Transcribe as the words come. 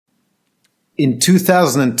In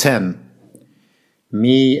 2010,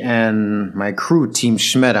 me and my crew, Team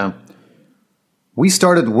Schmeda, we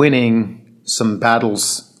started winning some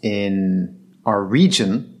battles in our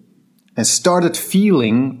region and started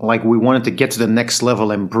feeling like we wanted to get to the next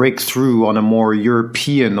level and break through on a more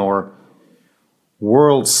European or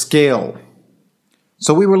world scale.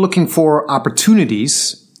 So we were looking for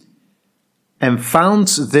opportunities and found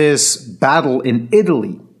this battle in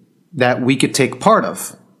Italy that we could take part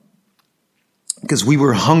of because we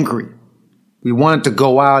were hungry. We wanted to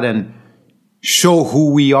go out and show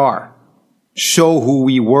who we are, show who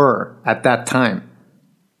we were at that time.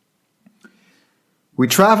 We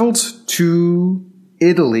traveled to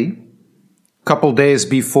Italy a couple days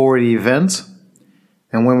before the event,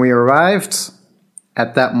 and when we arrived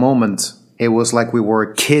at that moment, it was like we were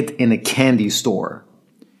a kid in a candy store.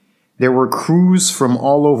 There were crews from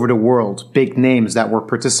all over the world, big names that were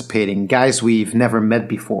participating, guys we've never met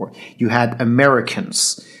before. You had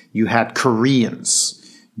Americans, you had Koreans,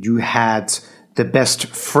 you had the best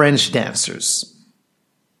French dancers.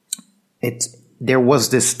 There was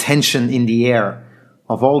this tension in the air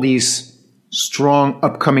of all these strong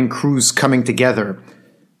upcoming crews coming together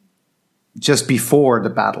just before the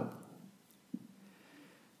battle.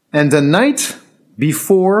 And the night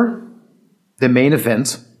before the main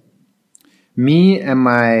event, me and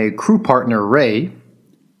my crew partner, Ray,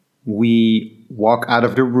 we walk out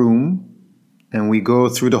of the room and we go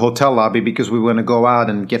through the hotel lobby because we want to go out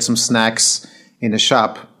and get some snacks in the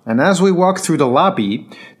shop. And as we walk through the lobby,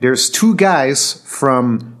 there's two guys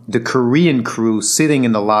from the Korean crew sitting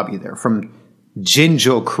in the lobby there, from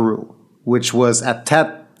Jinjo crew, which was at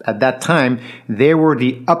that time, they were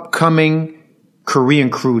the upcoming Korean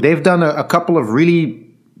crew. They've done a couple of really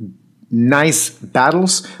nice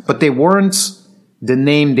battles, but they weren't the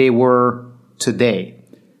name they were today.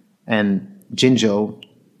 And Jinjo,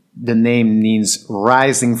 the name means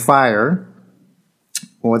rising fire.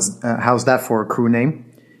 How's that for a crew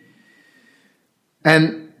name?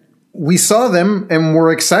 And we saw them and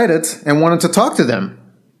were excited and wanted to talk to them.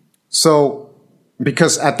 So,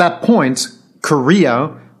 because at that point,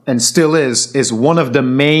 Korea, and still is one of the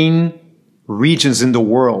main regions in the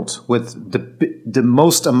world with the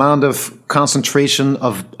most amount of concentration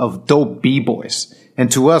of dope b-boys.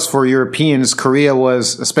 And to us, for Europeans, Korea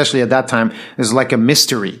was, especially at that time, is like a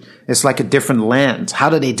mystery. It's like a different land. How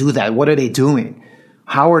do they do that? What are they doing?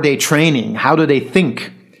 How are they training? How do they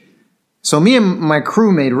think? So me and my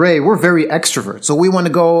crewmate, Ray, we're very extrovert. So we want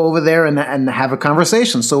to go over there and have a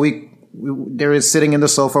conversation. So there is sitting in the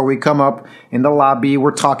sofa. We come up in the lobby.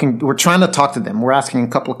 We're trying to talk to them. We're asking a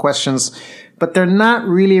couple of questions, but they're not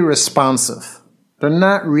really responsive. They're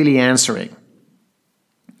not really answering.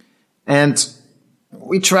 And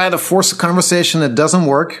we try to force a conversation. It doesn't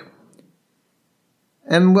work.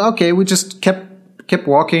 And okay, we just kept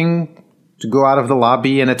walking to go out of the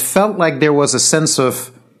lobby. And it felt like there was a sense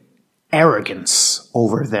of arrogance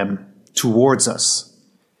over them towards us,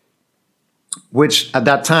 which at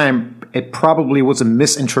that time, it probably was a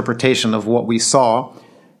misinterpretation of what we saw,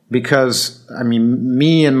 because, I mean,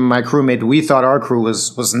 me and my crewmate, we thought our crew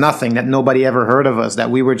was nothing, that nobody ever heard of us,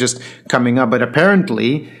 that we were just coming up. But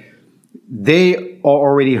apparently, they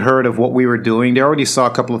already heard of what we were doing. They already saw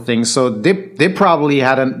a couple of things. So they probably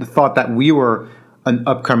hadn't thought that we were an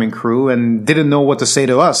upcoming crew and didn't know what to say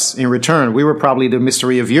to us in return. We were probably the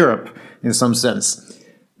mystery of Europe in some sense.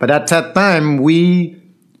 But at that time, me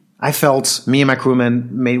and my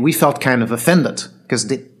crewmen, we felt kind of offended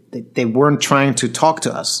because they weren't trying to talk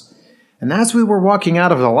to us. And as we were walking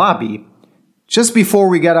out of the lobby, just before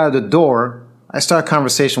we got out of the door, I started a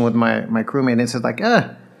conversation with my crewmate and said like,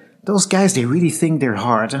 those guys, they really think they're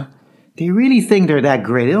hard. Huh? They really think they're that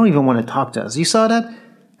great. They don't even want to talk to us. You saw that?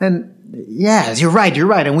 And yeah, you're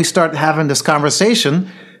right. And we start having this conversation,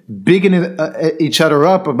 bigging each other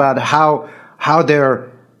up about how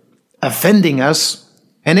they're offending us.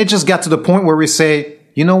 And it just got to the point where we say,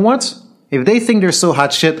 you know what? If they think they're so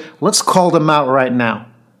hot shit, let's call them out right now.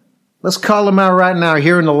 Let's call them out right now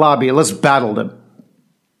here in the lobby. Let's battle them.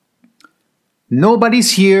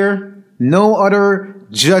 Nobody's here. No other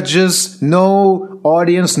judges. No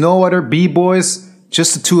audience. No other b-boys.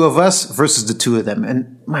 Just the two of us versus the two of them.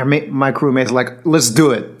 And my crewmate's like, let's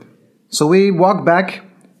do it. So we walk back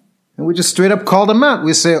and we just straight up call them out.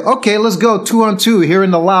 We say, okay, let's go 2-on-2 here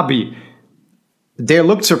in the lobby. They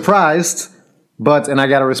looked surprised, and I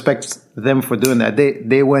got to respect them for doing that.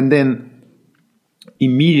 They went in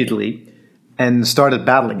immediately and started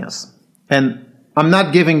battling us. And I'm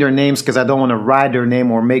not giving their names because I don't want to ride their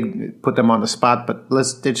name or put them on the spot, but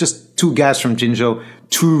they're just two guys from Jinjo,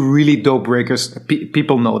 two really dope breakers.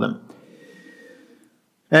 People know them.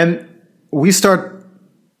 And we start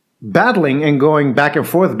battling and going back and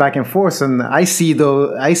forth, and I see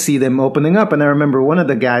them opening up, and I remember one of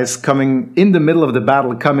the guys coming in the middle of the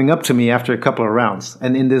battle, coming up to me after a couple of rounds,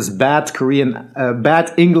 and in this bad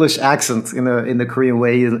English accent in the Korean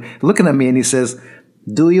way, he's looking at me and he says,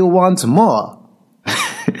 "Do you want more?"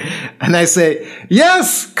 And I say,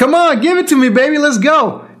 "Yes, come on, give it to me, baby, let's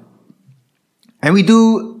go." And we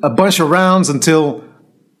do a bunch of rounds until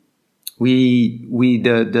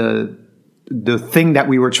the thing that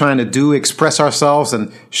we were trying to do, express ourselves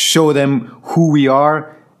and show them who we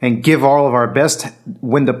are and give all of our best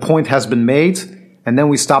when the point has been made. And then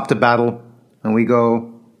we stop the battle and we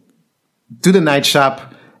go to the night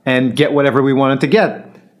shop and get whatever we wanted to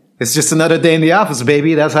get. It's just another day in the office,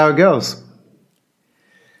 baby. That's how it goes.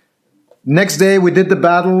 Next day we did the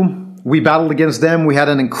battle. We battled against them. We had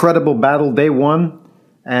an incredible battle. They won.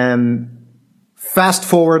 And fast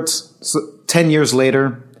forward 10 years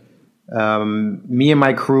later, me and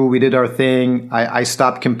my crew, we did our thing. I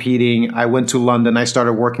stopped competing. I went to London. I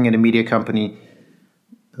started working in a media company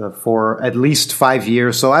for at least 5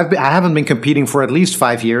 years. So I haven't been competing for at least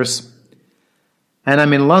 5 years. And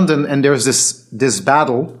I'm in London, and there's this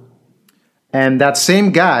battle. And that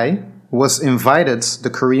same guy was invited, the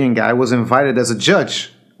Korean guy, was invited as a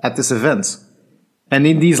judge at this event. And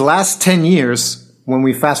in these last 10 years, when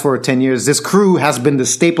we fast forward 10 years, this crew has been the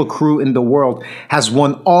staple crew in the world, has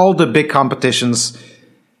won all the big competitions,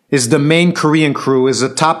 is the main Korean crew, is the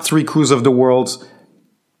top 3 crews of the world.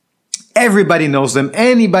 Everybody knows them.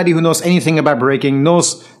 Anybody who knows anything about breaking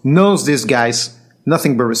knows these guys.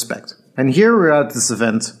 Nothing but respect. And here we're at this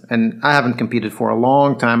event, and I haven't competed for a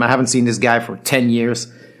long time. I haven't seen this guy for 10 years.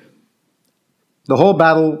 The whole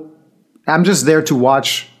battle, I'm just there to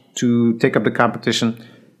watch, to take up the competition.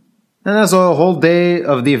 And as a whole day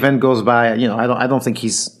of the event goes by, I don't think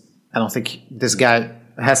this guy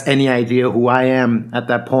has any idea who I am at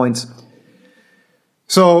that point.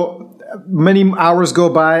 So many hours go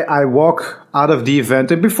by. I walk out of the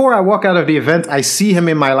event, and before I walk out of the event, I see him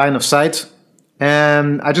in my line of sight,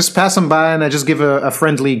 and I just pass him by, and I just give a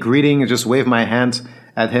friendly greeting and just wave my hand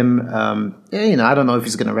at him. I don't know if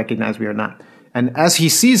he's going to recognize me or not. And as he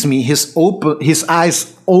sees me, his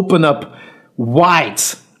eyes open up wide.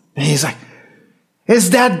 And he's like, "It's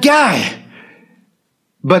that guy,"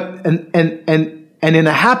 but and in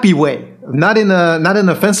a happy way, not in an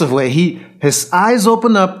offensive way. His eyes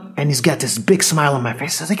open up and he's got this big smile on my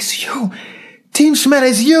face. I was like, "It's you, Team Schmidt,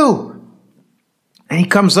 it's you." And he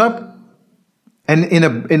comes up, and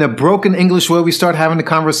in a broken English way, we start having a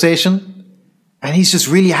conversation. And he's just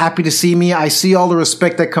really happy to see me. I see all the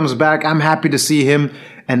respect that comes back. I'm happy to see him.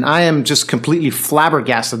 And I am just completely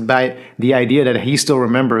flabbergasted by the idea that he still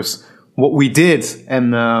remembers what we did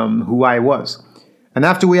and who I was. And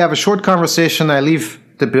after we have a short conversation, I leave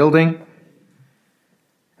the building.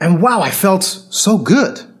 And wow, I felt so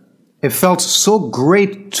good. It felt so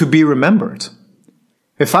great to be remembered.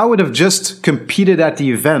 If I would have just competed at the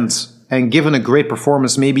event and given a great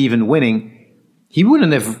performance, maybe even winning, he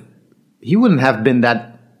wouldn't have been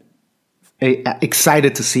that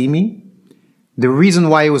excited to see me. The reason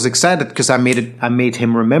why he was excited, because I made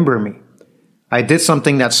him remember me. I did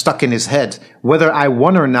something that stuck in his head. Whether I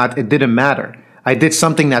won or not, it didn't matter. I did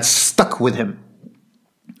something that stuck with him.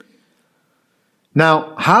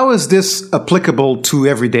 Now, how is this applicable to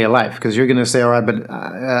everyday life? Because you're going to say, all right, but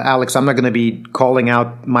Alex, I'm not going to be calling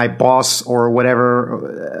out my boss or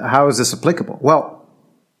whatever. How is this applicable? Well,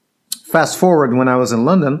 fast forward when I was in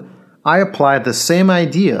London, I applied the same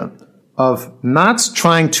idea of not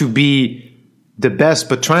trying to be the best,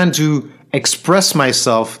 but trying to express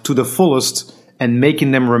myself to the fullest and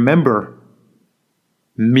making them remember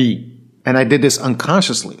me. And I did this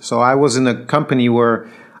unconsciously. So I was in a company where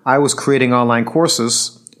I was creating online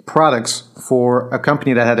courses, products for a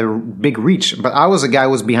company that had a big reach. But I was a guy who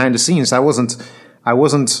was behind the scenes. I wasn't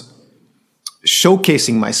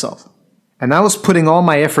showcasing myself. And I was putting all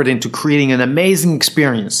my effort into creating an amazing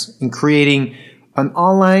experience, in creating an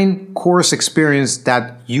online course experience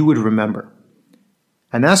that you would remember.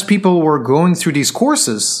 And as people were going through these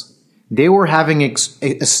courses, they were having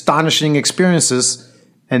astonishing experiences,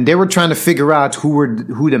 and they were trying to figure out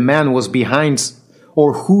who the man was behind,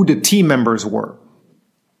 or who the team members were.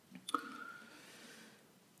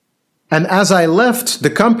 And as I left the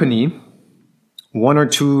company, 1 or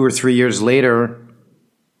 2 or 3 years later,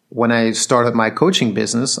 when I started my coaching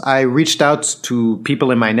business, I reached out to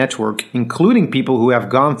people in my network, including people who have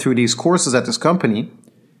gone through these courses at this company,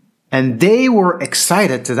 and they were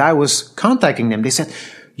excited that I was contacting them. They said,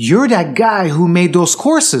 "You're that guy who made those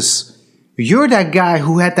courses. You're that guy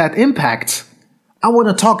who had that impact. I want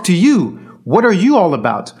to talk to you. What are you all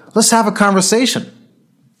about? Let's have a conversation.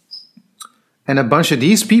 And a bunch of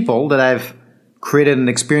these people that I've created an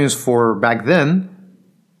experience for back then,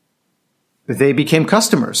 they became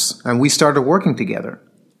customers and we started working together.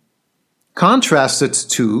 Contrasted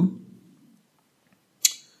to,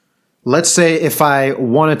 let's say if I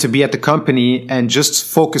wanted to be at the company and just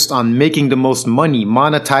focused on making the most money,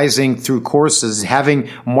 monetizing through courses, having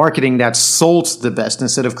marketing that sold the best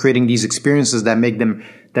instead of creating these experiences that made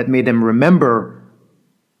them remember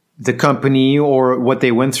the company or what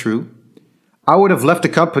they went through, I would have left the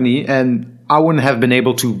company and I wouldn't have been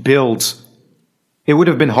able to build. It would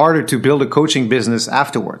have been harder to build a coaching business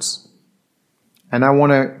afterwards. And I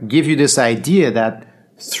want to give you this idea that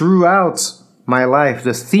throughout my life,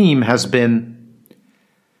 the theme has been,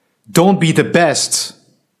 don't be the best,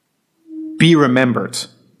 be remembered.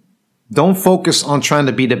 Don't focus on trying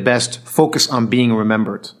to be the best, focus on being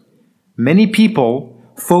remembered. Many people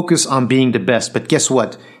focus on being the best, but guess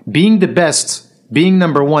what? Being the best, being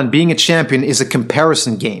number one, being a champion is a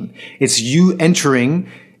comparison game. It's you entering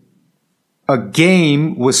a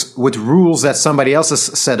game with rules that somebody else has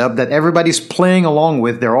set up that everybody's playing along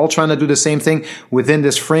with. They're all trying to do the same thing within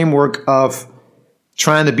this framework of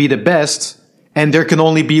trying to be the best, and there can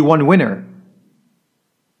only be one winner.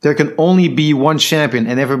 There can only be one champion,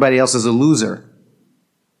 and everybody else is a loser.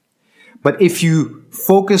 But if you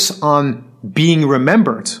focus on being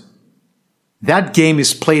remembered, that game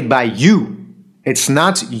is played by you. It's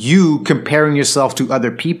not you comparing yourself to other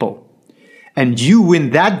people. And you win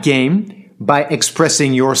that game by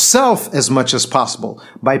expressing yourself as much as possible,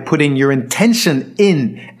 by putting your intention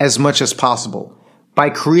in as much as possible, by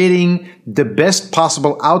creating the best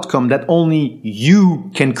possible outcome that only you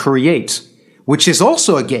can create, which is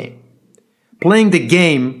also a game. Playing the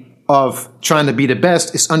game of trying to be the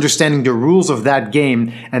best is understanding the rules of that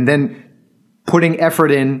game and then putting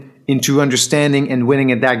effort into understanding and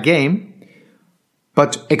winning at that game.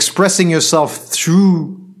 But expressing yourself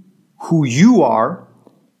through who you are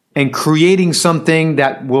and creating something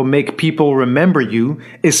that will make people remember you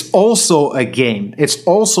is also a game. It's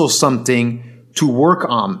also something to work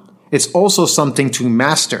on. It's also something to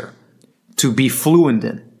master, to be fluent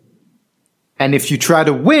in. And if you try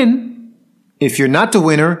to win, if you're not the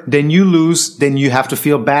winner, then you lose, then you have to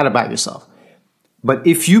feel bad about yourself. But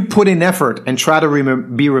if you put in effort and try to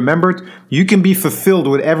be remembered, you can be fulfilled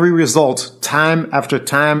with every result time after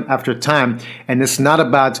time after time. And it's not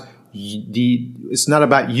about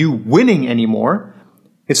you winning anymore.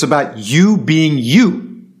 It's about you being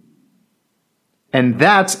you. And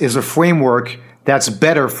that is a framework that's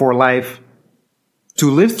better for life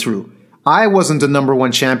to live through. I wasn't the number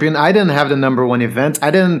one champion. I didn't have the number one event.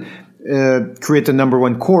 I didn't create the number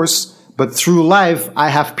one course. But through life, I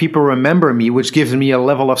have people remember me, which gives me a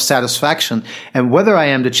level of satisfaction. And whether I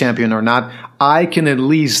am the champion or not, I can at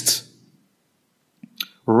least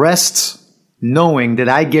rest knowing that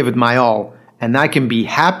I gave it my all. And I can be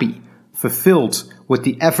happy, fulfilled with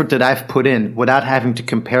the effort that I've put in without having to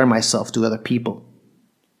compare myself to other people.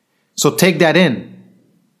 So take that in.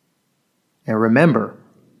 And remember,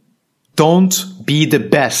 don't be the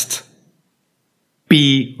best.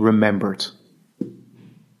 Be remembered.